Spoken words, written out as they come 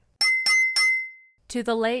To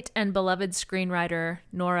the late and beloved screenwriter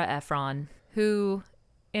Nora Ephron, who,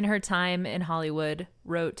 in her time in Hollywood,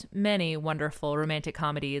 wrote many wonderful romantic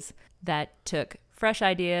comedies that took fresh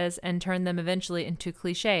ideas and turned them eventually into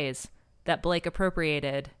cliches that Blake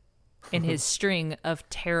appropriated in his string of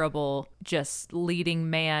terrible, just leading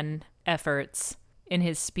man efforts in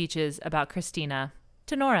his speeches about Christina.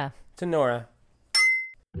 To Nora. To Nora.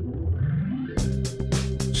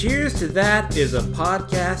 Cheers to That is a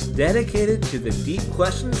podcast dedicated to the deep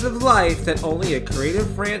questions of life that only a creative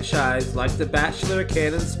franchise like The Bachelor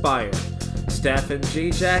can inspire. Steph and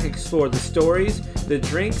J-Jack explore the stories, the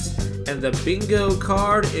drinks, and the bingo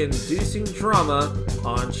card-inducing drama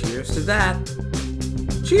on Cheers to That.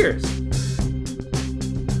 Cheers!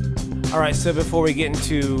 Alright, so before we get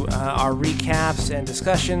into our recaps and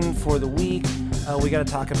discussion for the week, we got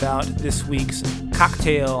to talk about this week's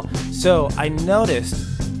cocktail. So I noticed,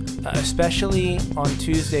 especially on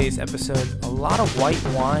Tuesday's episode, a lot of white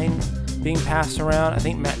wine being passed around. I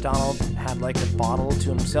think Matt Donald had like a bottle to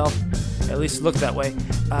himself. At least it looked that way.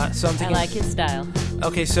 So I'm thinking, I like his style.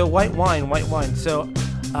 Okay, so white wine. So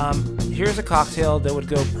here's a cocktail that would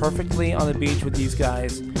go perfectly on the beach with these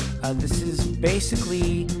guys. This is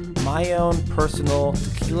basically my own personal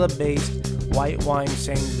tequila-based white wine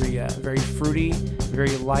sangria. Very fruity,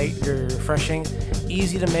 very light, very refreshing,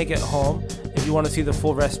 easy to make at home. If you want to see the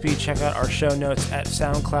full recipe, check out our show notes at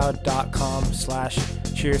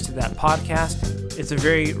soundcloud.com/cheers to that podcast. It's a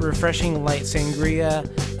very refreshing light sangria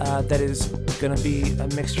that is going to be a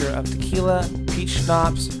mixture of tequila, peach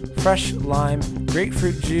schnapps, fresh lime,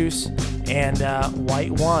 grapefruit juice, and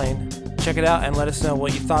white wine. Check it out and let us know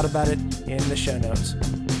what you thought about it in the show notes.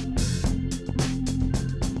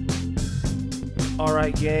 All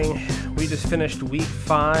right, gang. We just finished week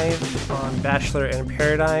 5 on Bachelor in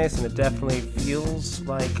Paradise, and it definitely feels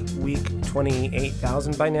like week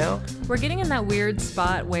 28,000 by now. We're getting in that weird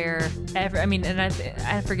spot where,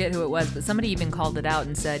 I forget who it was, but somebody even called it out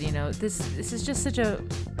and said, this is just such a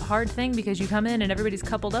hard thing because you come in and everybody's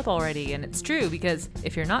coupled up already. And it's true, because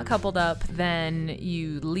if you're not coupled up, then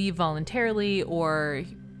you leave voluntarily, or,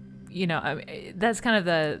 that's kind of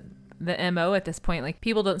the MO at this point. Like,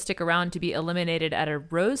 people don't stick around to be eliminated at a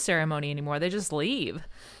rose ceremony anymore. They just leave.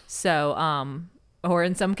 So, or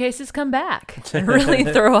in some cases come back and really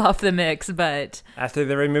throw off the mix. But after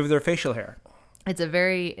they remove their facial hair, it's a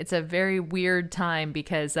very weird time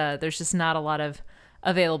because there's just not a lot of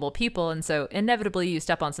available people. And so inevitably you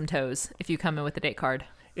step on some toes if you come in with a date card.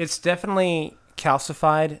 It's definitely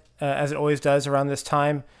calcified, as it always does around this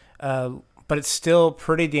time. But it's still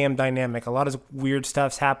pretty damn dynamic. A lot of weird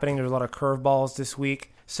stuff's happening. There's a lot of curveballs this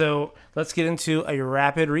week. So let's get into a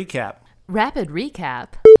rapid recap. Rapid recap?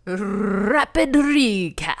 Rapid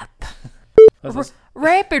recap.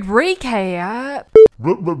 Rapid recap.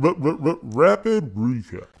 Rapid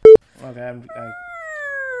recap. Okay,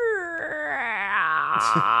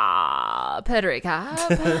 Rapid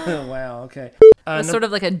recap. Wow, okay. It was sort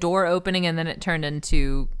of like a door opening, and then it turned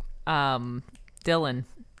into Dylan.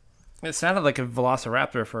 It sounded like a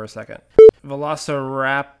velociraptor for a second.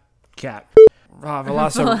 Velociraptor.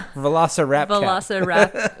 Velocirapid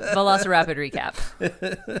recap.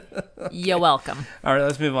 You're welcome. All right,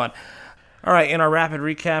 let's move on. All right, in our rapid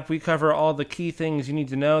recap, we cover all the key things you need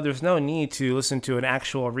to know. There's no need to listen to an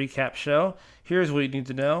actual recap show. Here's what you need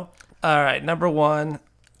to know. All right, number 1,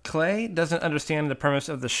 Clay doesn't understand the premise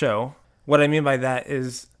of the show. What I mean by that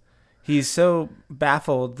is he's so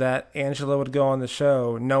baffled that Angela would go on the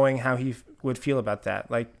show knowing how he would feel about that.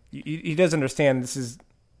 Like, he does understand this is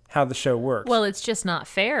how the show works. Well, it's just not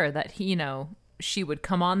fair that she would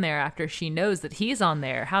come on there after she knows that he's on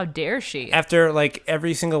there. How dare she? After, like,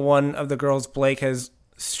 every single one of the girls Blake has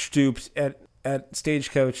stooped at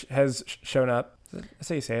Stagecoach has shown up. That's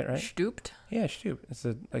how you say it, right? Stooped? Yeah, stoop. It's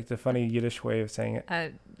like the funny Yiddish way of saying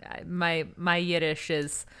it. My Yiddish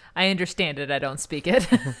is, I understand it, I don't speak it.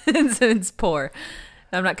 it's poor.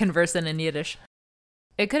 I'm not conversant in Yiddish.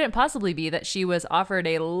 It couldn't possibly be that she was offered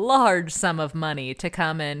a large sum of money to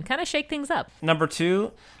come and kind of shake things up. Number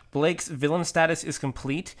 2, Blake's villain status is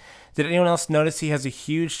complete. Did anyone else notice he has a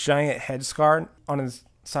huge giant head scar on his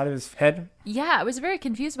side of his head? Yeah, I was very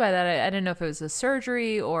confused by that. I didn't know if it was a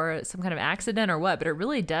surgery or some kind of accident or what, but it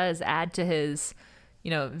really does add to his,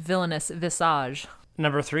 villainous visage.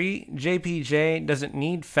 Number 3, JPJ doesn't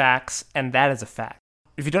need facts, and that is a fact.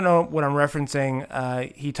 If you don't know what I'm referencing,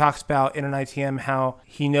 he talks about in an ITM how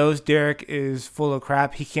he knows Derek is full of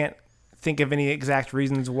crap. He can't think of any exact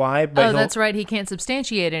reasons why. But that's right. He can't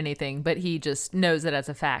substantiate anything, but he just knows it as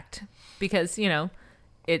a fact because,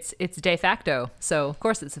 it's de facto. So, of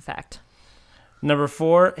course, it's a fact. Number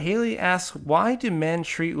 4, Haley asks, why do men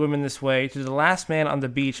treat women this way? To the last man on the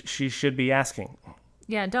beach, she should be asking.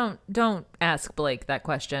 Yeah, don't ask Blake that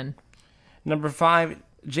question. Number 5,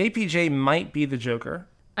 JPJ might be the Joker.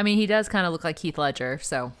 I mean, he does kind of look like Heath Ledger,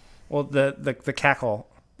 so. Well, the cackle.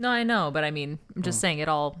 No, I know, but I mean, I'm just saying it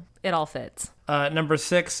all fits. Number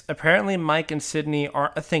 6, apparently Mike and Sydney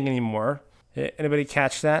aren't a thing anymore. Anybody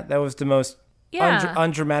catch that? That was the most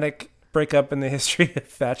undramatic breakup in the history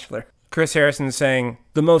of Bachelor. Chris Harrison saying,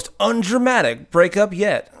 the most undramatic breakup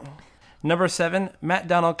yet. Number 7, Matt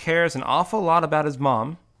Donald cares an awful lot about his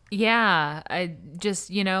mom. Yeah, I just,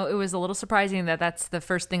 it was a little surprising that that's the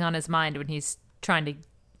first thing on his mind when he's trying to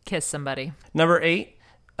kiss somebody. Number 8,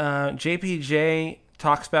 JPJ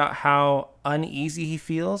talks about how uneasy he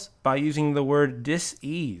feels by using the word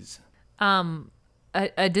dis-ease.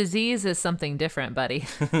 A disease is something different, buddy.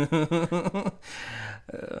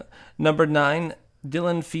 Number 9,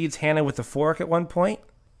 Dylan feeds Hannah with a fork at one point.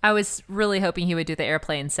 I was really hoping he would do the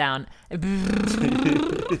airplane sound.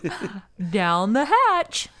 Down the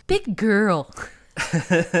hatch. Big girl.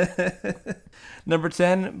 Number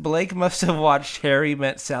 10, Blake must have watched Harry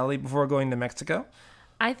Met Sally before going to Mexico.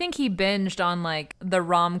 I think he binged on like the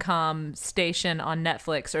rom-com station on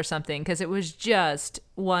Netflix or something because it was just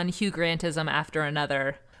one Hugh Grantism after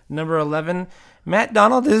another. Number 11, Matt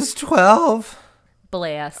Donald is 12.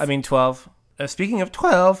 Bless. 12. Speaking of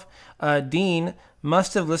 12, Dean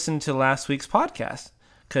must have listened to last week's podcast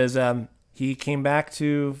because he came back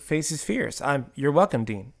to face his fears. You're welcome,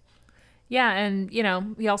 Dean. Yeah, and,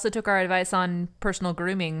 he also took our advice on personal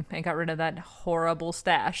grooming and got rid of that horrible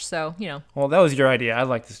stash. So, Well, that was your idea. I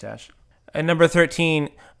like the stash. And number 13,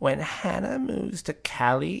 when Hannah moves to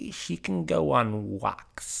Cali, she can go on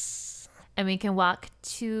walks. And we can walk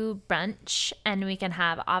to brunch and we can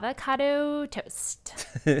have avocado toast.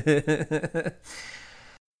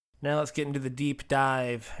 Now let's get into the deep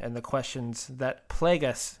dive and the questions that plague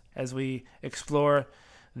us as we explore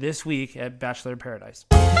this week at Bachelor in Paradise.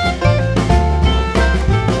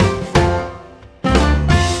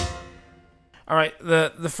 All right,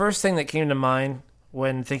 the first thing that came to mind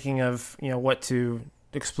when thinking of what to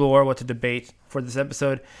explore, what to debate for this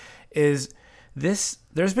episode is this.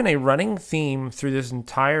 There's been a running theme through this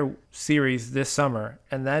entire series this summer,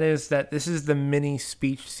 and that is that this is the mini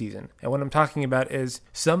speech season. And what I'm talking about is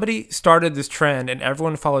somebody started this trend and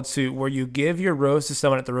everyone followed suit where you give your rose to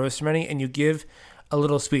someone at the rose ceremony and you give a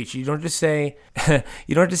little speech. You don't just say,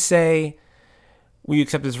 will you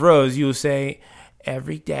accept this rose? You will say,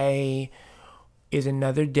 every day is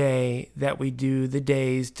another day that we do the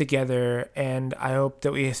days together, and I hope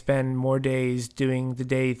that we spend more days doing the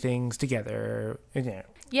day things together.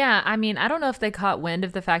 Yeah, I don't know if they caught wind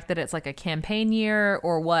of the fact that it's like a campaign year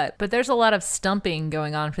or what, but there's a lot of stumping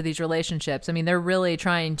going on for these relationships. They're really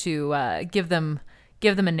trying to give them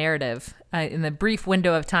a narrative in the brief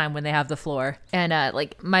window of time when they have the floor. And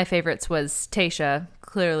my favorites was Tayshia,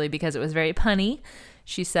 clearly because it was very punny.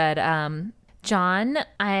 She said, John,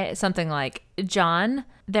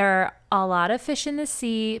 there are a lot of fish in the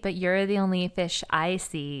sea, but you're the only fish I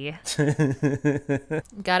see.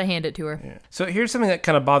 Gotta hand it to her. Yeah. So here's something that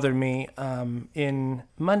kind of bothered me. In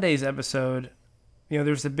Monday's episode,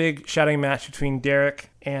 there's a big shouting match between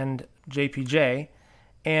Derek and JPJ.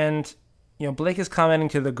 And, Blake is commenting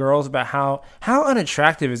to the girls about how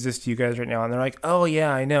unattractive is this to you guys right now? And they're like, oh,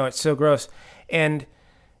 yeah, I know. It's so gross. And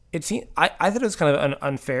it seemed, I thought it was kind of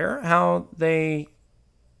unfair how they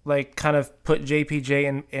kind of put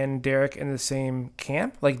JPJ and Derek in the same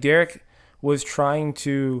camp. Derek was trying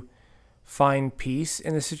to find peace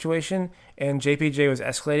in the situation and JPJ was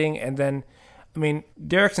escalating. And then,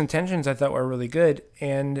 Derek's intentions I thought were really good.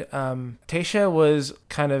 And Tayshia was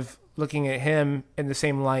kind of looking at him in the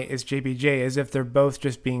same light as JPJ, as if they're both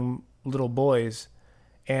just being little boys.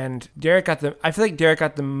 And I feel like Derek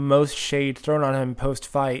got the most shade thrown on him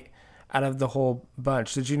post-fight out of the whole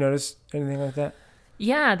bunch. Did you notice anything like that?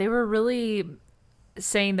 Yeah, they were really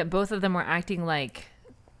saying that both of them were acting like,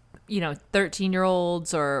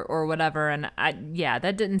 13-year-olds or whatever. And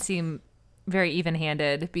that didn't seem very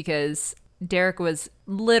even-handed because Derek was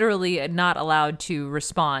literally not allowed to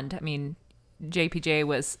respond. JPJ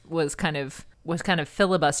was kind of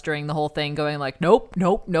filibustering the whole thing, going like, nope,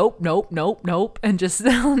 and just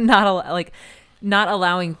not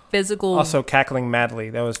allowing physical. Also cackling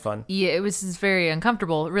madly. That was fun. Yeah, it was just very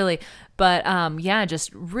uncomfortable, really. But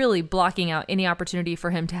just really blocking out any opportunity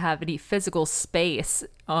for him to have any physical space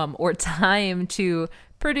or time to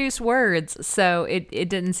produce words. So it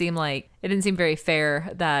didn't seem very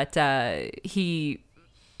fair that he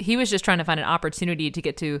was just trying to find an opportunity to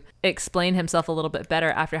get to explain himself a little bit better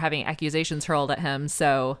after having accusations hurled at him.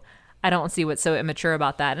 So I don't see what's so immature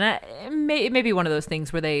about that. And it may be one of those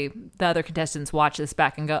things where the other contestants watch this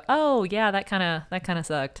back and go, "Oh yeah, that kind of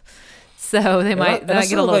sucked." So they might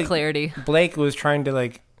get a little clarity. Blake was trying to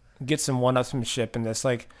like get some one-upsmanship in this.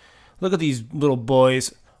 Like, look at these little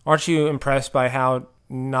boys. Aren't you impressed by how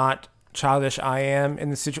not childish I am in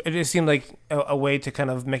the situation? It just seemed like a way to kind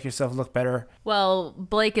of make yourself look better. Well,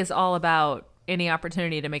 Blake is all about any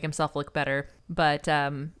opportunity to make himself look better, but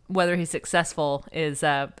whether he's successful is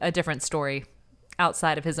a different story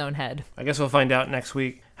outside of his own head. I guess we'll find out next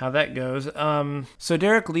week how that goes. So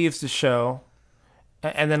Derek leaves the show,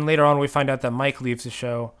 and then later on we find out that Mike leaves the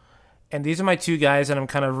show, and these are my two guys that I'm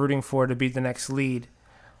kind of rooting for to be the next lead.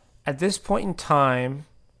 At this point in time,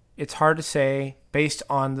 it's hard to say, based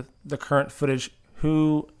on the current footage,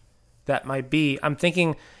 who that might be. I'm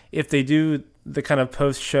thinking if they do the kind of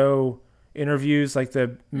post-show interviews, like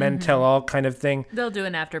the Men Tell All kind of thing, they'll do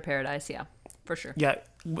an After Paradise, yeah, for sure. Yeah,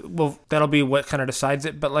 well, that'll be what kind of decides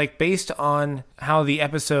it. But like based on how the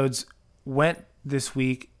episodes went this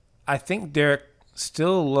week, I think Derek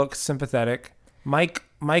still looks sympathetic. Mike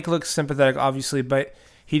looks sympathetic, obviously, but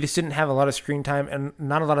he just didn't have a lot of screen time and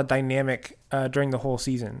not a lot of dynamic during the whole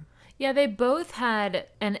season. Yeah, they both had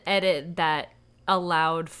an edit that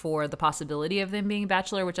allowed for the possibility of them being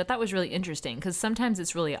Bachelor, which I thought was really interesting because sometimes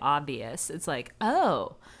it's really obvious. It's like,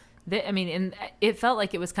 oh, and it felt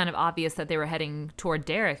like it was kind of obvious that they were heading toward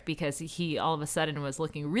Derek because he all of a sudden was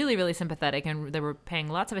looking really, really sympathetic, and they were paying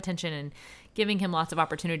lots of attention and giving him lots of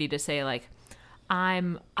opportunity to say like,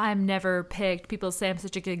 I'm never picked. People say I'm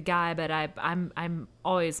such a good guy, but I'm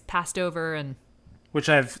always passed over, and which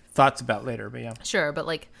I have thoughts about later, but yeah. Sure, but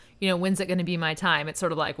like, when's it going to be my time? It's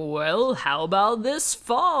sort of like, well, how about this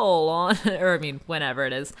fall on, or I mean, whenever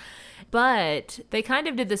it is. But they kind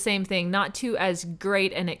of did the same thing, not to as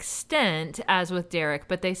great an extent as with Derek,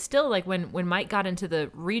 but they still, like, when Mike got into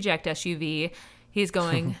the reject SUV, he's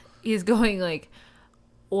going like,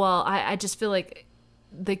 well, I just feel like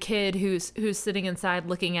the kid who's sitting inside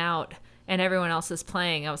looking out and everyone else is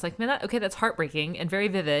playing. I was like, man, that's heartbreaking and very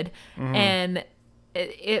vivid. Mm-hmm. And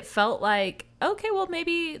it felt like, okay, well,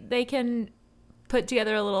 maybe they can put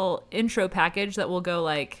together a little intro package that will go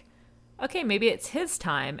like, okay, maybe it's his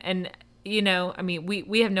time. And, I mean,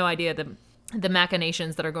 we have no idea the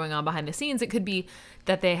machinations that are going on behind the scenes. It could be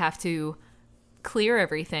that they have to clear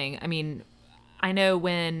everything. I mean, I know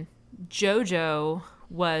when JoJo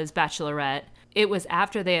was Bachelorette, it was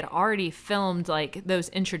after they had already filmed like those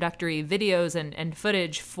introductory videos and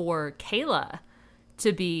footage for Kayla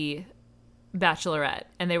to be Bachelorette,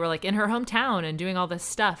 and they were like in her hometown and doing all this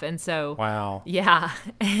stuff. And so, wow. Yeah.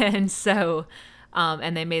 And so,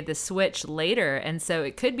 and they made the switch later. And so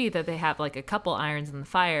it could be that they have like a couple irons in the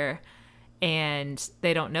fire and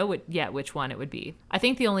they don't know yet which one it would be. I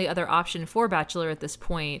think the only other option for Bachelor at this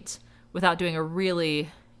point, without doing a really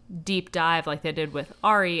deep dive like they did with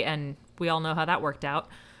Ari, and we all know how that worked out.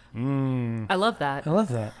 I love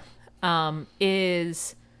that.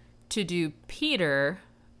 Is to do Peter,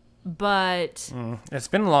 but it's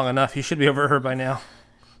been long enough. He should be over her by now.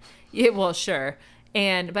 Yeah, well, sure.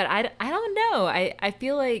 But I don't know. I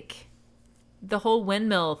feel like the whole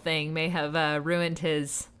windmill thing may have ruined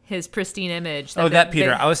his pristine image. That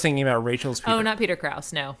Peter. I was thinking about Rachel's Peter. Oh, not Peter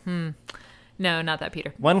Krause. No. No, not that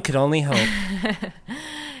Peter. One could only hope.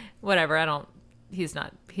 Whatever. He's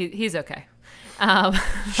not. He's okay.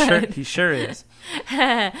 Sure, he sure is.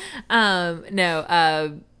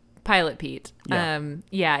 No. Pilot Pete.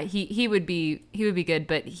 Yeah. He would be good,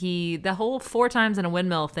 but the whole 4 times in a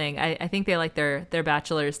windmill thing, I think they like their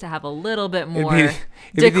bachelors to have a little bit more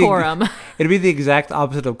decorum. It'd be the exact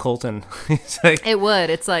opposite of Colton. It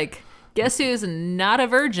would. It's like, guess who's not a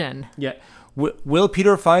virgin? Yeah. Will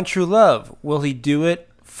Peter find true love? Will he do it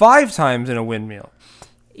 5 times in a windmill?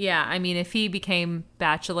 Yeah, I mean, if he became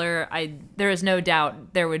Bachelor, there is no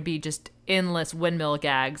doubt there would be just endless windmill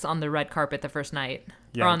gags on the red carpet the first night.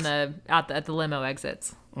 Yikes. Or on at the limo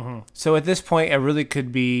exits. Mm-hmm. So at this point, it really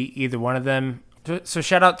could be either one of them. So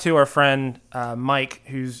shout out to our friend Mike,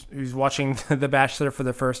 who's watching The Bachelor for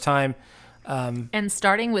the first time. And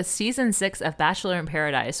starting with season 6 of Bachelor in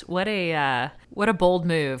Paradise, what a bold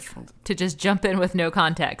move to just jump in with no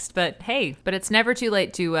context. But hey, it's never too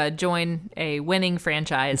late to join a winning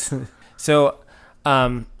franchise. So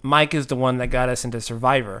Mike is the one that got us into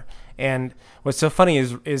Survivor. And what's so funny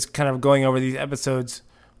is kind of going over these episodes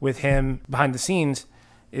with him behind the scenes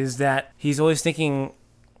is that he's always thinking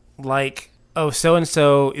like, oh,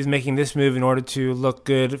 so-and-so is making this move in order to look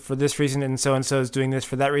good for this reason, and so-and-so is doing this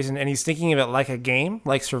for that reason. And he's thinking of it like a game,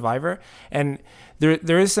 like Survivor. And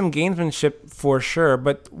there is some gamesmanship for sure,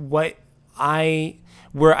 but where I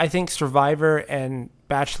think Survivor and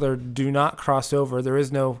Bachelor do not cross over, there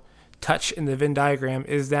is no touch in the Venn diagram,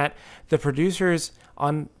 is that the producers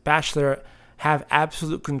on Bachelor have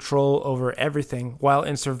absolute control over everything, while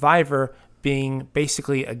in Survivor, being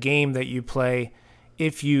basically a game that you play,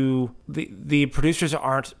 if the producers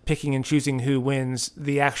aren't picking and choosing who wins,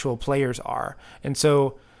 the actual players are. And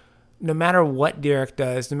so no matter what Derek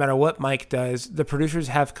does, no matter what Mike does, the producers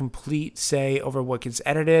have complete say over what gets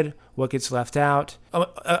edited, what gets left out.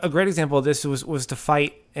 A great example of this was the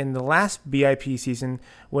fight in the last BIP season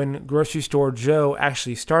when Grocery Store Joe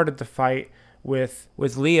actually started the fight with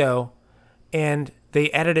Leo, and they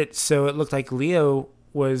edited it so it looked like Leo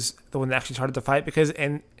was the one that actually started the fight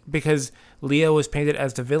because Leo was painted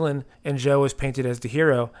as the villain and Joe was painted as the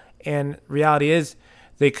hero. And reality is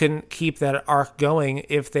they couldn't keep that arc going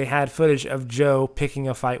if they had footage of Joe picking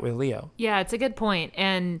a fight with Leo. Yeah, it's a good point.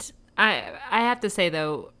 And I have to say,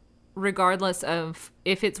 though, regardless of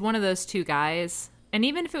if it's one of those two guys, and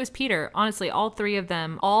even if it was Peter, honestly, all three of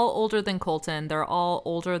them, all older than Colton, they're all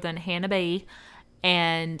older than Hannah B.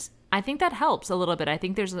 And I think that helps a little bit. I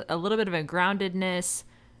think there's a little bit of a groundedness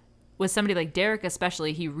with somebody like Derek,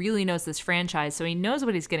 especially. He really knows this franchise, so he knows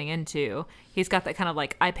what he's getting into. He's got that kind of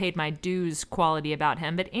like, I paid my dues quality about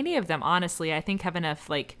him. But any of them, honestly, I think have enough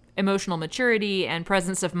like emotional maturity and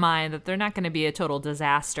presence of mind that they're not going to be a total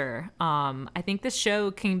disaster. I think this show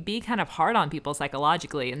can be kind of hard on people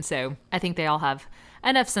psychologically, and so I think they all have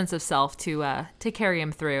enough sense of self to carry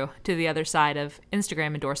him through to the other side of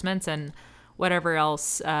Instagram endorsements and whatever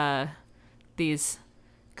else these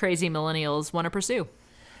crazy millennials want to pursue.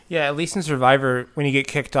 Yeah, at least in Survivor, when you get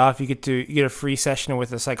kicked off, you get a free session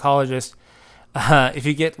with a psychologist. If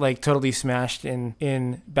you get like totally smashed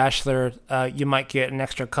in Bachelor, you might get an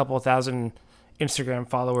extra couple thousand Instagram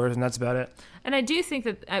followers, and that's about it. And I do think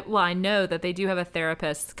that, I know that they do have a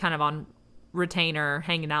therapist kind of on retainer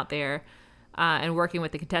hanging out there and working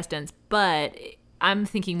with the contestants, but I'm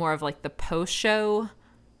thinking more of like the post-show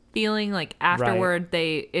feeling, like afterward,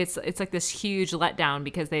 right. It's like this huge letdown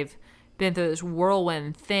because they've been through this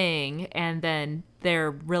whirlwind thing and then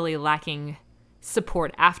they're really lacking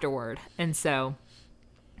support afterward. And so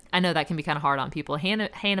I know that can be kind of hard on people.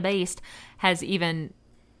 Hannah Based has even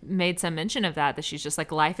made some mention of that she's just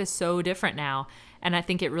like, life is so different now. And I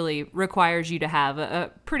think it really requires you to have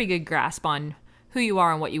a pretty good grasp on who you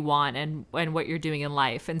are and what you want and what you're doing in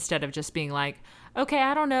life, instead of just being like, okay,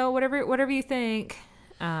 I don't know, whatever you think.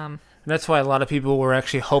 That's why a lot of people were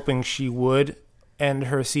actually hoping she would end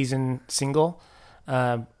her season single,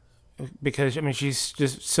 because I mean she's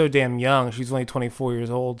just so damn young. She's only 24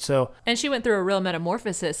 years old. And she went through a real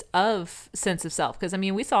metamorphosis of sense of self, because I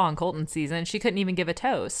mean we saw on Colton's season she couldn't even give a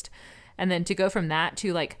toast, and then to go from that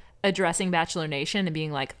to like addressing Bachelor Nation and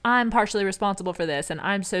being like, I'm partially responsible for this and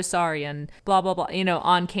I'm so sorry and blah blah blah,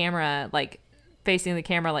 on camera, like facing the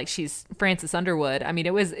camera like she's Frances Underwood. I mean,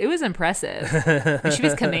 it was impressive. She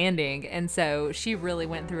was commanding, and so she really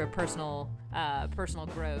went through a personal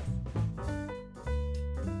growth.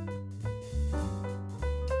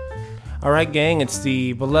 All right, gang, it's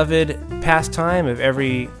the beloved pastime of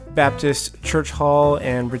every Baptist church hall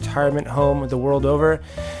and retirement home the world over.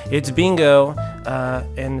 It's bingo,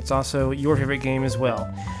 and it's also your favorite game as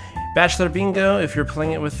well. Bachelor Bingo, if you're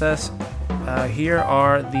playing it with us, here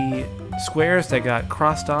are the squares that got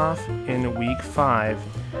crossed off in week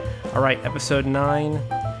 5. All right, episode 9,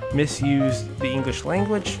 misused the English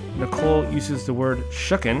language. Nicole uses the word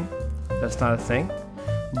shooken. That's not a thing.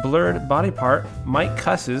 Blurred body part. Mike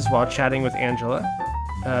cusses while chatting with Angela.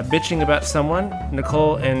 Bitching about someone.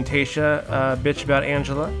 Nicole and Tayshia bitch about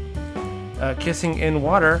Angela. Kissing in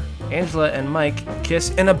water. Angela and Mike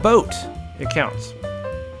kiss in a boat. It counts.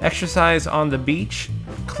 Exercise on the beach.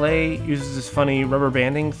 Clay uses this funny rubber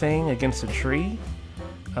banding thing against a tree.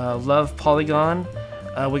 Love polygon.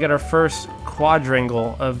 We got our first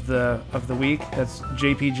quadrangle of the week. That's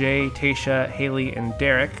JPJ, Tayshia, Haley, and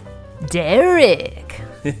Derek. Derek.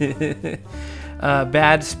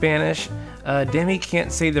 Bad Spanish. Demi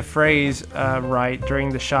can't say the phrase right during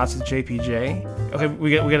the shots with JPJ. Okay,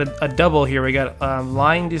 we got a double here. We got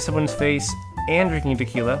lying to someone's face and drinking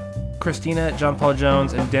tequila. Christina, John Paul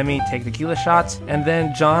Jones, and Demi take tequila shots, and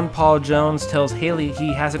then John Paul Jones tells Haley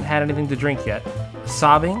he hasn't had anything to drink yet.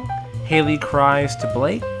 Sobbing, Haley cries to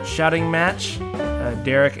Blake. Shouting match,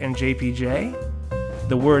 Derek and JPJ.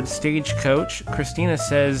 The word stagecoach, Christina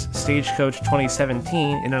says Stagecoach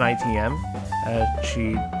 2017 in an ITM.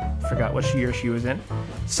 She forgot what year she was in.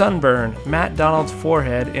 Sunburn, Matt Donald's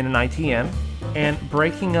forehead in an ITM. And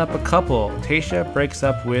breaking up a couple, Tayshia breaks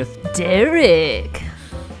up with Derek.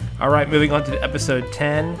 All right, moving on to episode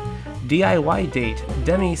 10, DIY date.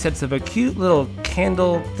 Demi sets up a cute little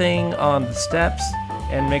candle thing on the steps,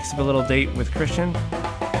 and makes up a little date with Christian.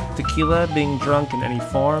 Tequila, being drunk in any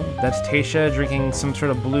form. That's Tayshia drinking some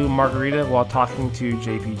sort of blue margarita while talking to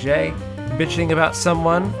JPJ. Bitching about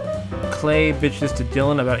someone. Clay bitches to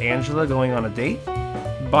Dylan about Angela going on a date.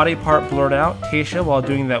 Body part blurred out. Tayshia while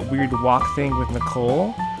doing that weird walk thing with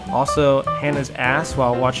Nicole. Also, Hannah's ass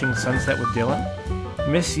while watching Sunset with Dylan.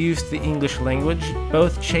 Misused the English language.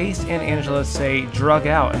 Both Chase and Angela say drug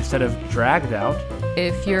out instead of dragged out.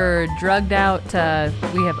 If you're drugged out,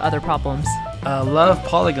 we have other problems. Love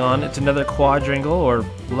Polygon, it's another quadrangle, or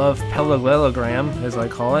love parallelogram, as I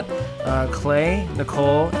call it. Clay,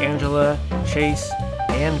 Nicole, Angela, Chase,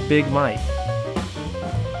 and Big Mike.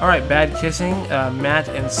 Alright, bad kissing, Matt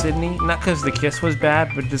and Sydney. Not because the kiss was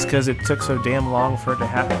bad, but just because it took so damn long for it to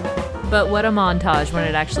happen. But what a montage when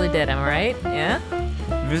it actually did, am I right? Yeah?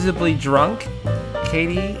 Visibly drunk,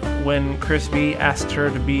 Katie, when Crispy asked her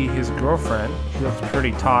to be his girlfriend. She looks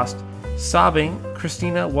pretty tossed. Sobbing,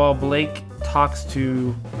 Christina, while Blake talks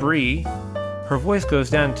to Bree. Her voice goes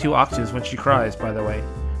down 2 octaves when she cries, by the way.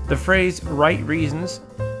 The phrase right reasons,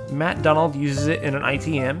 Matt Donald uses it in an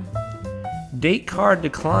ITM. Date card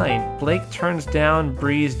decline, Blake turns down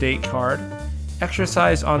Bree's date card.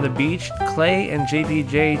 Exercise on the beach, Clay and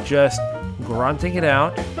JPJ just grunting it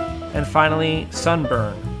out. And finally,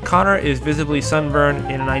 sunburn. Connor is visibly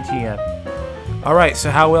sunburned in an ITM. Alright, so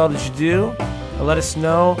how well did you do? Let us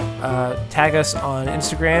know, tag us on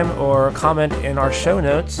Instagram or comment in our show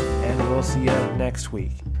notes, and we'll see you next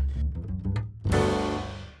week.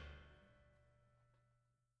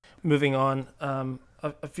 Moving on,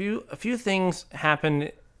 a few things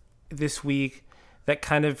happened this week that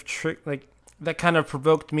kind of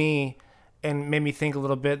provoked me and made me think a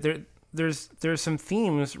little bit. There's some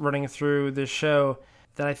themes running through this show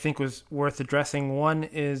that I think was worth addressing. One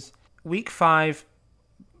is week 5.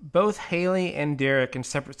 Both Haley and Derek in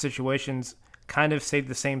separate situations kind of say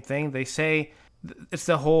the same thing. They say it's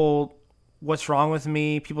the whole, what's wrong with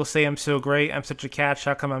me? People say I'm so great. I'm such a catch.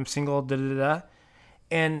 How come I'm single? Da da da.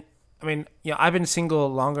 And I mean, I've been single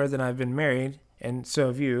longer than I've been married, and so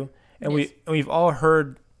have you. And yes. we've all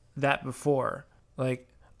heard that before. Like,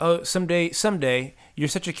 oh, someday you're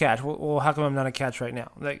such a catch. Well, how come I'm not a catch right now?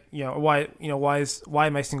 Like, why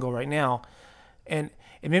am I single right now? And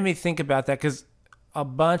it made me think about that because a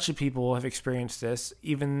bunch of people have experienced this.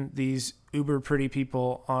 Even these uber pretty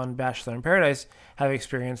people on Bachelor in Paradise have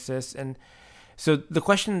experienced this. And so the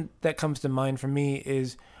question that comes to mind for me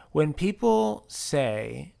is, when people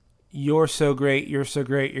say, you're so great, you're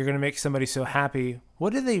going to make somebody so happy,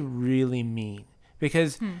 what do they really mean?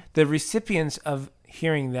 Because the recipients of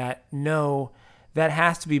hearing that know that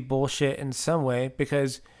has to be bullshit in some way,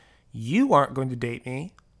 because you aren't going to date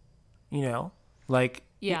me,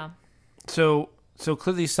 Yeah. So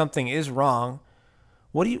clearly something is wrong.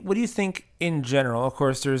 What do you think in general? Of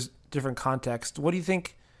course, there's different contexts. What do you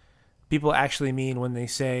think people actually mean when they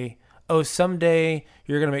say, "Oh, someday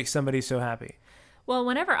you're going to make somebody so happy"? Well,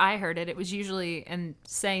 whenever I heard it, it was usually, and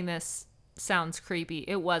saying this sounds creepy,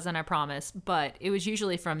 it wasn't, I promise, but it was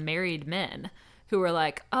usually from married men who were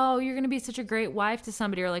like, "Oh, you're going to be such a great wife to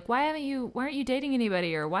somebody," or like, why aren't you dating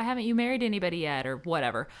anybody, or why haven't you married anybody yet, or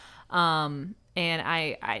whatever. And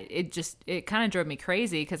it kind of drove me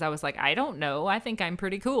crazy because I was like, I don't know. I think I'm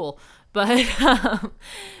pretty cool. But,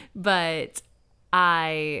 but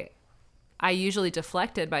I usually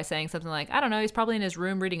deflected by saying something like, I don't know, he's probably in his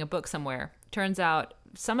room reading a book somewhere. Turns out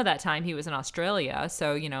some of that time he was in Australia.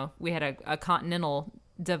 So, we had a continental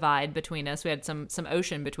divide between us. We had some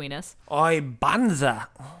ocean between us. Oi, banza.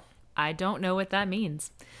 I don't know what that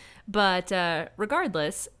means. But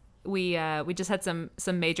regardless, we just had some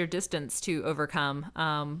major distance to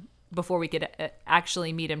overcome before we could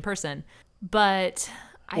actually meet in person. But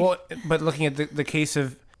looking at the case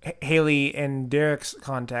of Haley and Derek's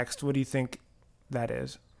context, what do you think that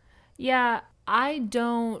is? Yeah, I'm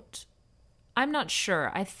not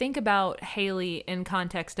sure. I think about Haley in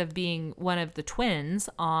context of being one of the twins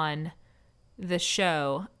on the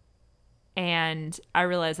show, and I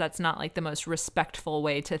realize that's not like the most respectful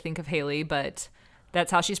way to think of Haley, but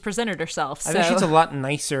that's how she's presented herself. I think she's a lot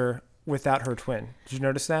nicer without her twin. Did you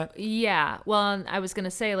notice that? Yeah. Well, I was going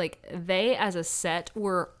to say, like, they as a set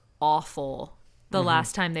were awful the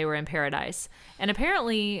last time they were in Paradise. And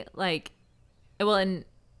apparently, and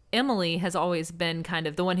Emily has always been kind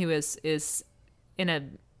of the one who is in a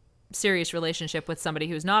serious relationship with somebody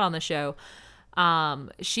who's not on the show.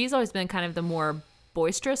 She's always been kind of the more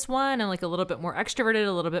boisterous one and like a little bit more extroverted,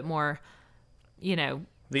 a little bit more,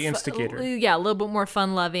 the instigator. A little bit more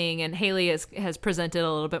fun-loving, and Haley has presented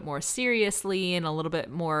a little bit more seriously and a little bit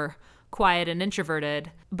more quiet and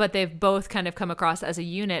introverted, but they've both kind of come across as a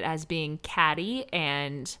unit as being catty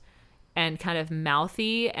and kind of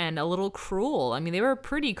mouthy and a little cruel. I mean, they were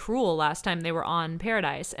pretty cruel last time they were on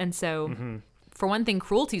Paradise. And so for one thing,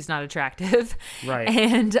 cruelty's not attractive. Right.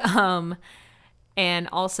 And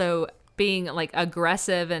also being like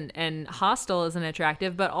aggressive and hostile isn't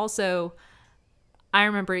attractive, but also I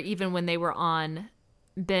remember even when they were on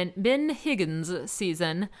Ben Higgins'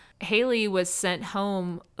 season, Haley was sent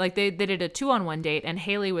home. Like they did a 2-on-1 date, and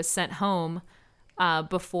Haley was sent home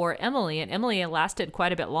before Emily, and Emily lasted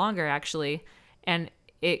quite a bit longer actually. And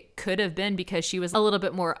it could have been because she was a little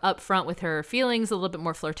bit more upfront with her feelings, a little bit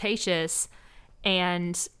more flirtatious,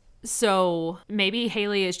 and so maybe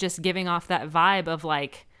Haley is just giving off that vibe of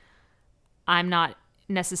like, I'm not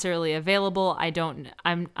necessarily available.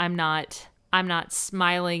 I'm not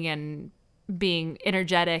smiling and being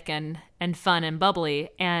energetic and fun and bubbly.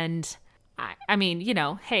 And I mean, you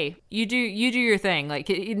know, hey, you do your thing. Like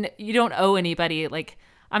you don't owe anybody. Like,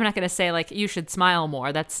 I'm not going to say like you should smile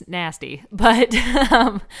more. That's nasty. But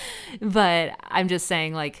but I'm just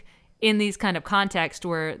saying like in these kind of contexts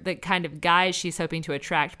where the kind of guys she's hoping to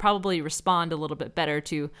attract probably respond a little bit better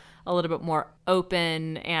to a little bit more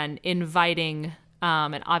open and inviting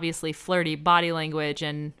and obviously flirty body language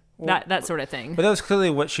and that sort of thing. But that was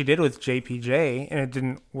clearly what she did with JPJ, and it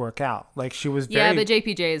didn't work out. Like she was very... Yeah, but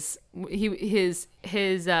JPJ's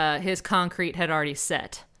his concrete had already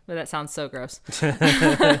set. But that sounds so gross. That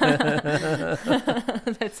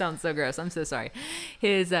sounds so gross. I'm so sorry.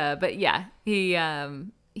 But yeah, he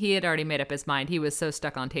had already made up his mind. He was so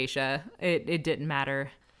stuck on Tayshia. It didn't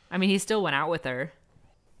matter. I mean, he still went out with her.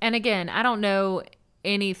 And again, I don't know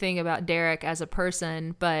anything about Derek as a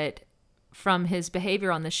person, but from his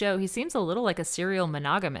behavior on the show, he seems a little like a serial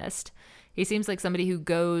monogamist. He seems like somebody who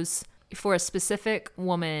goes for a specific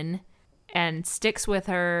woman and sticks with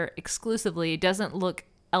her exclusively, doesn't look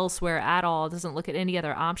elsewhere at all, doesn't look at any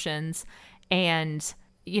other options. And,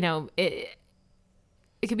 you know, it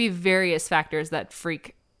could be various factors that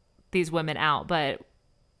freak these women out, but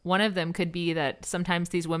one of them could be that sometimes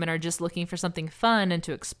these women are just looking for something fun and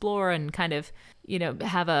to explore and kind of, you know,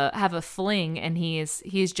 have a fling, and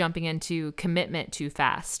he's jumping into commitment too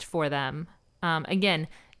fast for them. Again,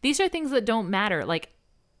 these are things that don't matter. Like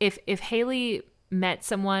if Haley met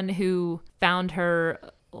someone who found her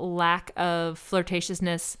lack of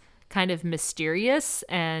flirtatiousness kind of mysterious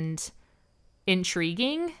and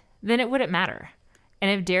intriguing, then it wouldn't matter. And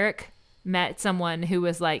if Derek met someone who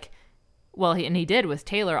was like, well, he did with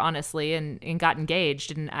Taylor, honestly, and got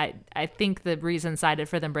engaged. And I think the reason cited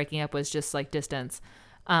for them breaking up was just like distance.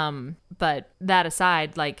 But that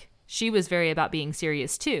aside, like she was very about being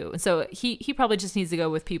serious too. And so he probably just needs to go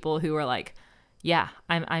with people who are like, yeah,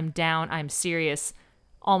 I'm down, I'm serious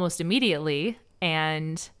almost immediately.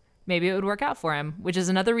 And maybe it would work out for him, which is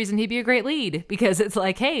another reason he'd be a great lead, because it's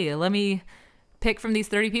like, hey, let me pick from these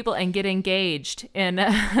 30 people and get engaged in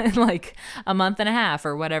like a month and a half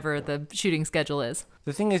or whatever the shooting schedule is.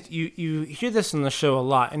 The thing is, you hear this in the show a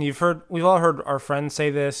lot, and we've all heard our friends say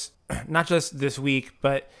this, not just this week,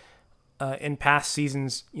 but in past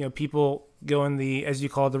seasons. You know, people go in the, as you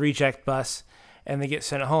call it, the reject bus, and they get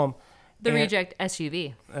sent home. The reject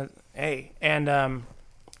SUV.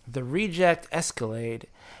 The reject Escalade,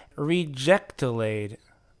 Rejectolade.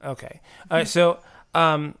 Okay, all right, so.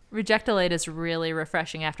 Rejectolade is really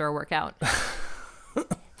refreshing after a workout.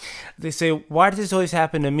 They say, why does this always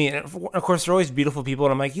happen to me? And of course, they're always beautiful people,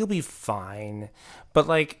 and I'm like, you'll be fine. But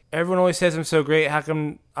like, everyone always says I'm so great. How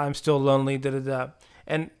come I'm still lonely? Da da da.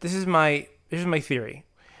 And this is my theory.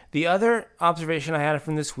 The other observation I had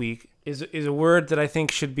from this week is a word that I think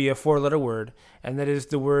should be a 4-letter word, and that is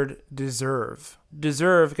the word deserve.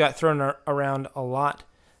 Deserve got thrown around a lot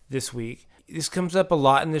this week. This comes up a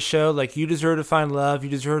lot in the show, like you deserve to find love, you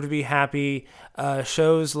deserve to be happy.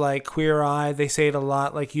 Shows like Queer Eye, they say it a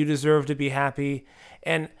lot, like you deserve to be happy.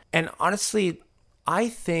 And honestly, I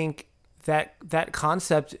think that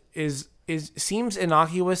concept seems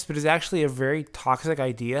innocuous, but is actually a very toxic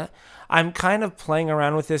idea. I'm kind of playing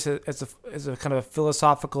around with this as a kind of a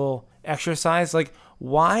philosophical exercise. Like,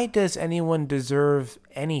 why does anyone deserve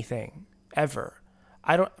anything ever?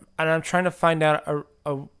 I'm trying to find out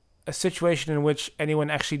a situation in which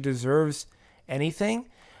anyone actually deserves anything,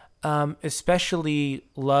 especially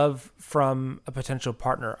love from a potential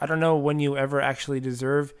partner. I don't know when you ever actually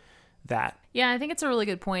deserve that. Yeah, I think it's a really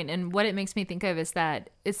good point. And what it makes me think of is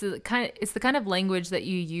that it's the kind of language that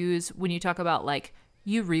you use when you talk about like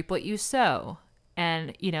you reap what you sow,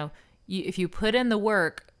 and you know, if you put in the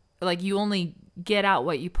work, like you only get out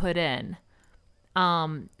what you put in.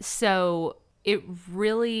 So it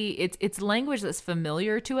really it's language that's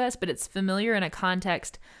familiar to us, but it's familiar in a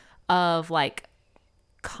context of like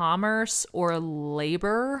commerce or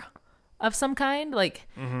labor of some kind, like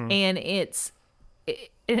and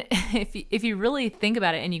if you really think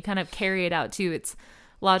about it and you kind of carry it out to its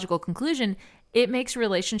logical conclusion, it makes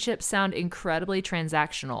relationships sound incredibly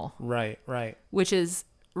transactional. Right, right. Which is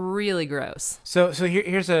really gross. So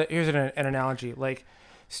here's an analogy, like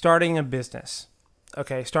starting a business.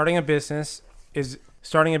 Okay, starting a business is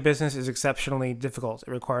exceptionally difficult.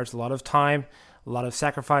 It requires a lot of time, a lot of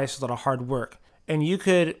sacrifice, a lot of hard work. And you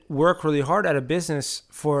could work really hard at a business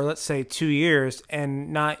for, let's say, 2 years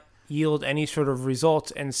and not yield any sort of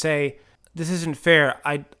results and say, this isn't fair.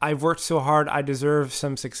 I've worked so hard. I deserve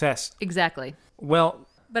some success. Exactly. Well,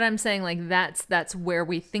 but I'm saying like that's where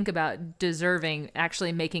we think about deserving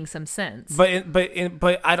actually making some sense. But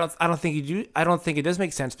I don't think you do. I don't think it does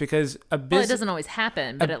make sense because a business. Well, it doesn't always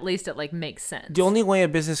happen, but at least it like makes sense. The only way a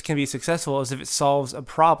business can be successful is if it solves a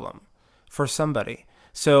problem for somebody.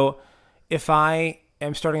 So if I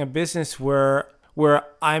am starting a business where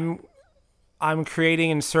I'm creating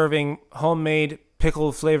and serving homemade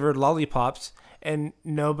pickle flavored lollipops and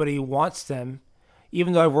nobody wants them,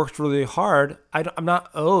 even though I worked really hard, I'm not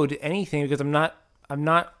owed anything because I'm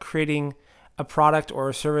not creating a product or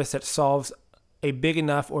a service that solves a big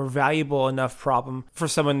enough or valuable enough problem for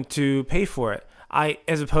someone to pay for it.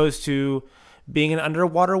 As opposed to being an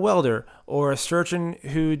underwater welder or a surgeon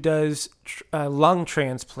who does lung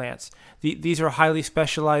transplants. These are highly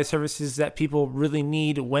specialized services that people really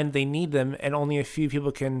need when they need them, and only a few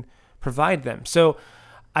people can provide them. So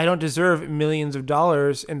I don't deserve millions of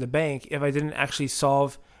dollars in the bank if I didn't actually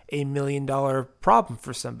solve $1 million problem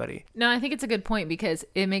for somebody. No, I think it's a good point because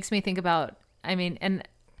it makes me think about, I mean, and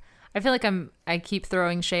I feel like I keep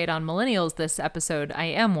throwing shade on millennials this episode. I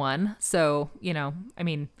am one. So, I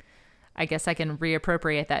mean, I guess I can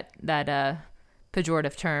reappropriate that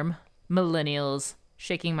pejorative term, millennials,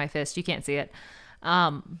 shaking my fist. You can't see it.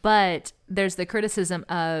 But there's the criticism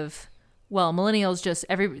of, well, millennials just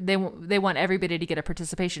they want everybody to get a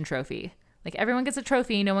participation trophy. Like everyone gets a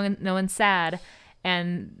trophy, no one's sad,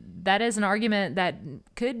 and that is an argument that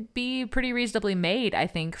could be pretty reasonably made, I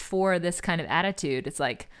think, for this kind of attitude. It's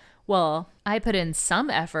like, well, I put in some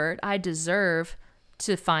effort, I deserve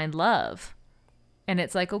to find love. And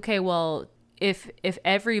it's like, okay, well, if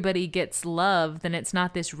everybody gets love, then it's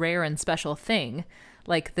not this rare and special thing,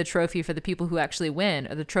 like the trophy for the people who actually win,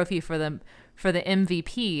 or the trophy for the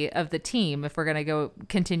MVP of the team, if we're going to go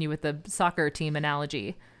continue with the soccer team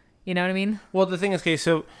analogy. You know what I mean? Well, the thing is, okay,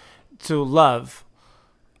 so love,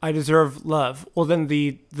 I deserve love. Well, then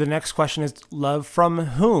the next question is love from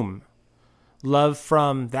whom? Love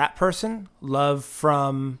from that person? Love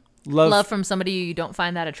from somebody you don't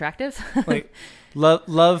find that attractive? Like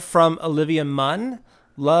love from Olivia Munn?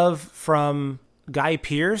 Love from Guy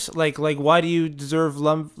Pearce? Like why do you deserve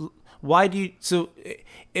love? Why do you? So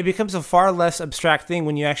it becomes a far less abstract thing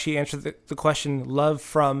when you actually answer the question, love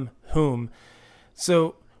from whom?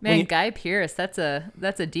 So man, Guy Pearce, that's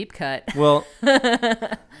a deep cut. Well,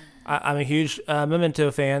 I'm a huge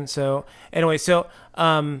Memento fan. So anyway,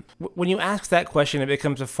 when you ask that question, it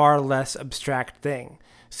becomes a far less abstract thing.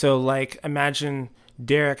 So like imagine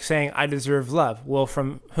Derek saying, I deserve love. Well,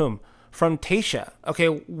 from whom? From Tasha. Okay,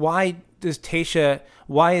 why is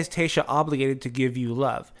Tasha obligated to give you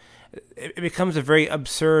love? It becomes a very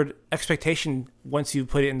absurd expectation once you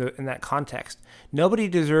put it in that context. Nobody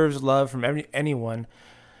deserves love from anyone.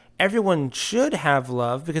 Everyone should have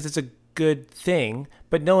love because it's a good thing,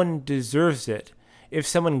 but no one deserves it. If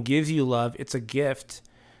someone gives you love, it's a gift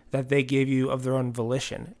that they gave you of their own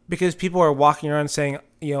volition. Because people are walking around saying,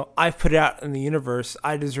 I've put it out in the universe,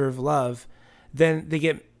 I deserve love. Then they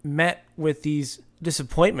get met with these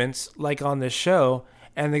disappointments, like on this show,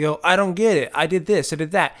 and they go, I don't get it. I did this, I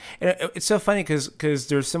did that. And it's so funny because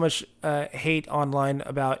there's so much hate online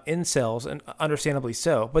about incels, and understandably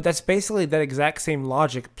so. But that's basically that exact same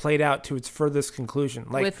logic played out to its furthest conclusion.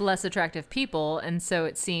 Like, with less attractive people, and so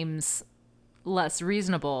it seems less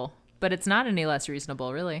reasonable. But it's not any less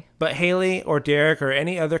reasonable, really. But Haley or Derek or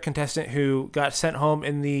any other contestant who got sent home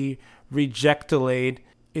in the reject-delayed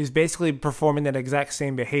is basically performing that exact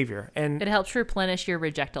same behavior. And it helps replenish your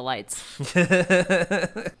reject-alites.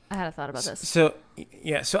 I had a thought about this. So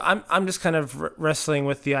I'm just kind of wrestling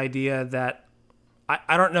with the idea that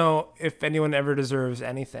I don't know if anyone ever deserves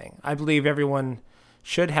anything. I believe everyone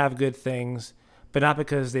should have good things, but not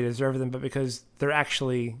because they deserve them, but because they're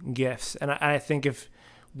actually gifts. And I think if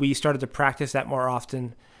we started to practice that more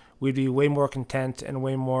often, we'd be way more content and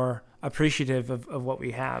way more appreciative of what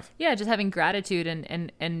we have. Yeah, just having gratitude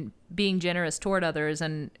and being generous toward others.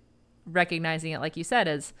 And recognizing it, like you said,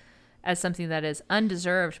 as something that is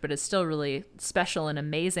undeserved, but is still really special and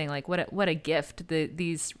amazing. Like what a gift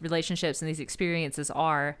these relationships and these experiences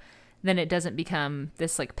are. Then it doesn't become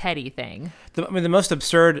this like petty thing. The most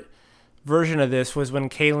absurd version of this was when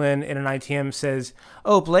Kaylin in an ITM says,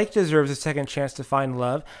 "Oh, Blake deserves a second chance to find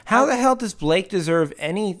love." How the hell does Blake deserve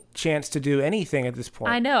any chance to do anything at this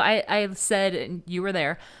point? I know. I said, and you were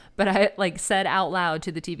there, but I like said out loud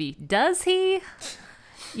to the TV, does he?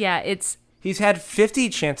 Yeah, He's had 50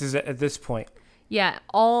 chances at this point. Yeah,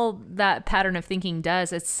 all that pattern of thinking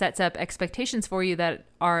does is sets up expectations for you that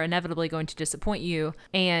are inevitably going to disappoint you,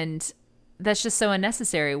 and that's just so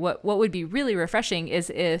unnecessary. What would be really refreshing is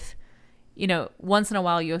if, once in a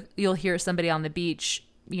while you'll hear somebody on the beach,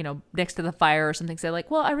 next to the fire or something say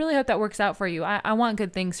like, "Well, I really hope that works out for you. I want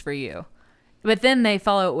good things for you." But then they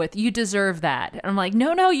follow it with, "You deserve that." And I'm like,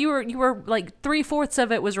 no, you were like 3/4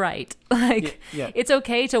 of it was right. Like, yeah. It's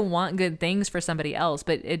okay to want good things for somebody else,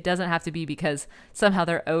 but it doesn't have to be because somehow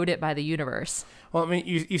they're owed it by the universe. Well, I mean,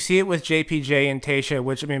 you see it with JPJ and Tayshia,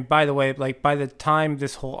 which, I mean, by the way, like by the time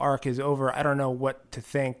this whole arc is over, I don't know what to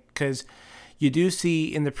think, because you do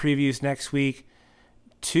see in the previews next week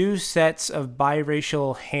 2 sets of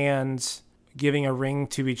biracial hands giving a ring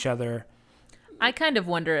to each other. I kind of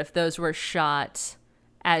wonder if those were shot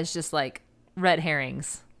as just like red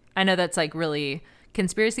herrings. I know that's like really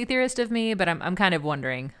conspiracy theorist of me, but I'm kind of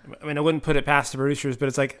wondering. I mean, I wouldn't put it past the producers, but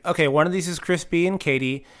it's like, okay, one of these is Chris B and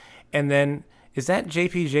Katie, and then is that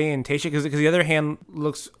JPJ and Tayshia? Because the other hand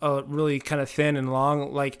looks really kind of thin and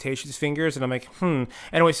long like Tayshia's fingers, and I'm like,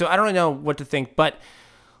 Anyway, so I don't really know what to think, but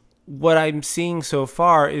what I'm seeing so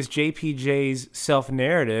far is JPJ's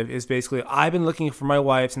self-narrative is basically, I've been looking for my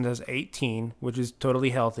wife since I was 18, which is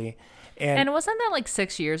totally healthy. And wasn't that like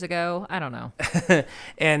 6 years ago? I don't know.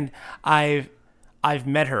 And I've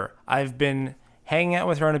met her. I've been hanging out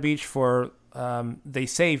with her on the beach for, they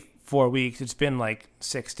say 4 weeks. It's been like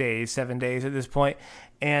 6 days, 7 days at this point.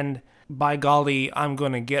 And by golly, I'm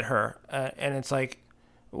going to get her. And it's like,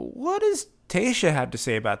 what does Tayshia have to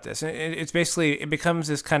say about this? And it's basically, it becomes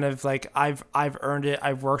this kind of like, I've earned it.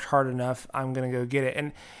 I've worked hard enough. I'm going to go get it.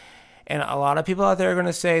 And a lot of people out there are going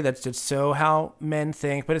to say that's just so how men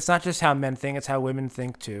think, but it's not just how men think, it's how women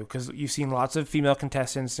think too. Because you've seen lots of female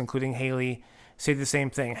contestants, including Haley, say the same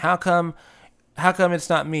thing. How come it's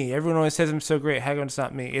not me? Everyone always says I'm so great. How come it's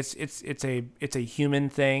not me? It's a human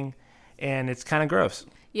thing, and it's kind of gross.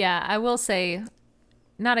 Yeah, I will say,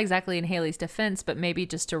 not exactly in Haley's defense, but maybe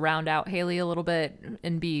just to round out Haley a little bit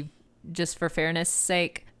and be just for fairness'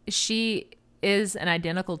 sake, she is an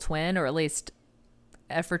identical twin, or at least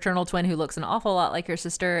a fraternal twin who looks an awful lot like her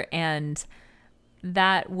sister, and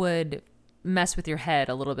that would mess with your head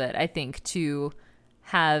a little bit, I think, to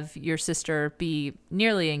have your sister be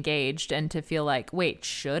nearly engaged and to feel like, wait,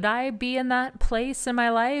 should I be in that place in my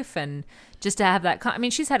life? And just to have that, I mean,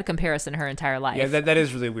 she's had a comparison her entire life. Yeah, that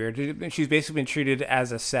is really weird. She's basically been treated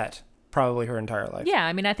as a set probably her entire life. Yeah,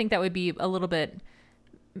 I mean, I think that would be a little bit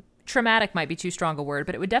traumatic, might be too strong a word,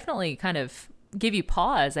 but it would definitely kind of give you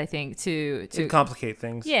pause, I think, to complicate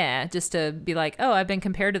things. Yeah, just to be like, oh, I've been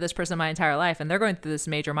compared to this person my entire life, and they're going through this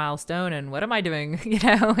major milestone, and what am I doing?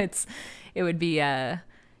 It would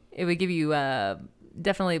give you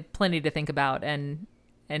definitely plenty to think about and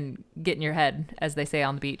get in your head, as they say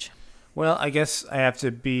on the beach. Well, I guess I have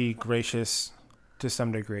to be gracious to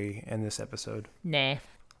some degree in this episode. Nah.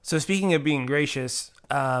 So speaking of being gracious,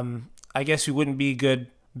 I guess we wouldn't be good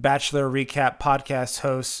Bachelor recap podcast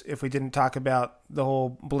hosts if we didn't talk about the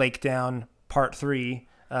whole Blake Down Part 3,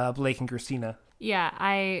 Blake and Christina. Yeah,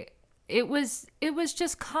 it was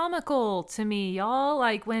just comical to me, y'all.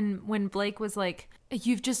 Like when Blake was like,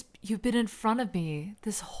 you've been in front of me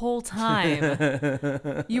this whole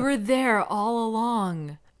time. You were there all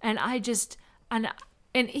along. And I'm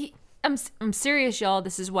serious, y'all.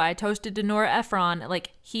 This is why I toasted to Nora Ephron.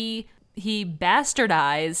 Like he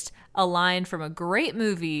bastardized a line from a great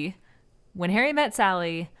movie, When Harry Met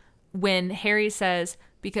Sally, when Harry says,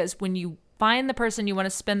 because when you find the person you want to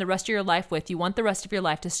spend the rest of your life with, you want the rest of your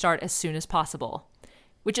life to start as soon as possible,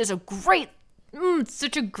 which is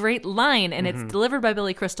such a great line. And it's delivered by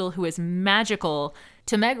Billy Crystal, who is magical,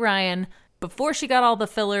 to Meg Ryan before she got all the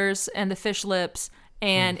fillers and the fish lips.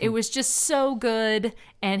 And it was just so good.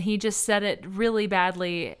 And he just said it really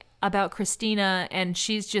badly about Christina, and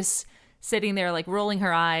she's just sitting there like rolling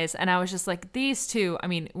her eyes. And I was just like, these two, I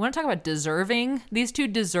mean, you want to talk about deserving? These two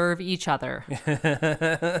deserve each other.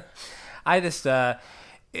 I just,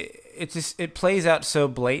 it plays out so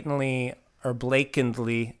blatantly or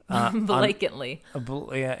blatantly. Blatantly.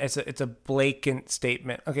 It's a blatant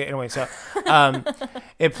statement. Okay, anyway, so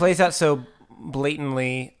it plays out so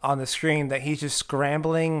blatantly on the screen that he's just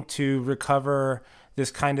scrambling to recover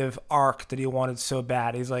this kind of arc that he wanted so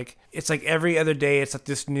bad. He's like, it's like every other day, it's like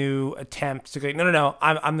this new attempt to go, no,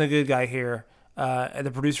 I'm the good guy here. And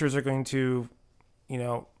the producers are going to,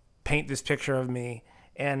 paint this picture of me.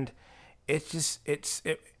 And it's just, it's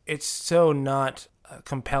so not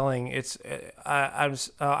compelling.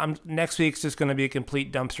 I'm next week's just going to be a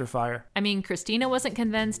complete dumpster fire. I mean, Christina wasn't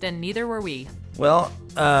convinced, and neither were we. Well,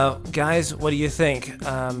 guys, what do you think?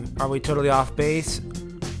 Are we totally off base?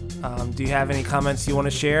 Do you have any comments you want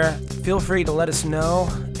to share? Feel free to let us know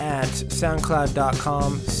at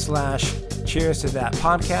soundcloud.com/cheers to that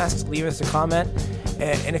podcast. Leave us a comment.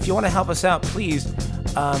 And if you want to help us out, please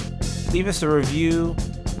leave us a review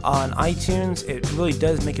on iTunes. It really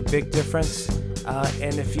does make a big difference.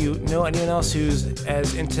 And if you know anyone else who's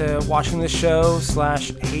as into watching the show /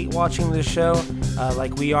 hate watching the show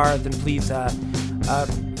like we are, then please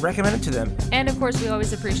recommend it to them. And of course, we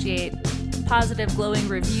always appreciate positive, glowing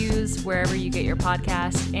reviews wherever you get your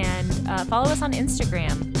podcast. And follow us on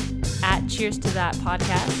Instagram at Cheers to That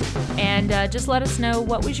Podcast. And just let us know,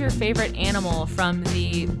 what was your favorite animal from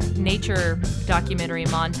the nature documentary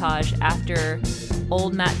montage after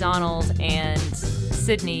old Matt Donald and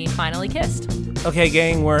Sydney finally kissed? Okay,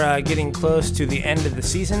 gang, we're getting close to the end of the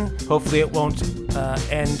season. Hopefully it won't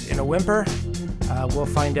end in a whimper. We'll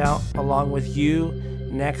find out along with you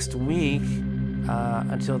next week.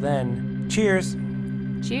 Until then, cheers.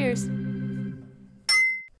 Cheers.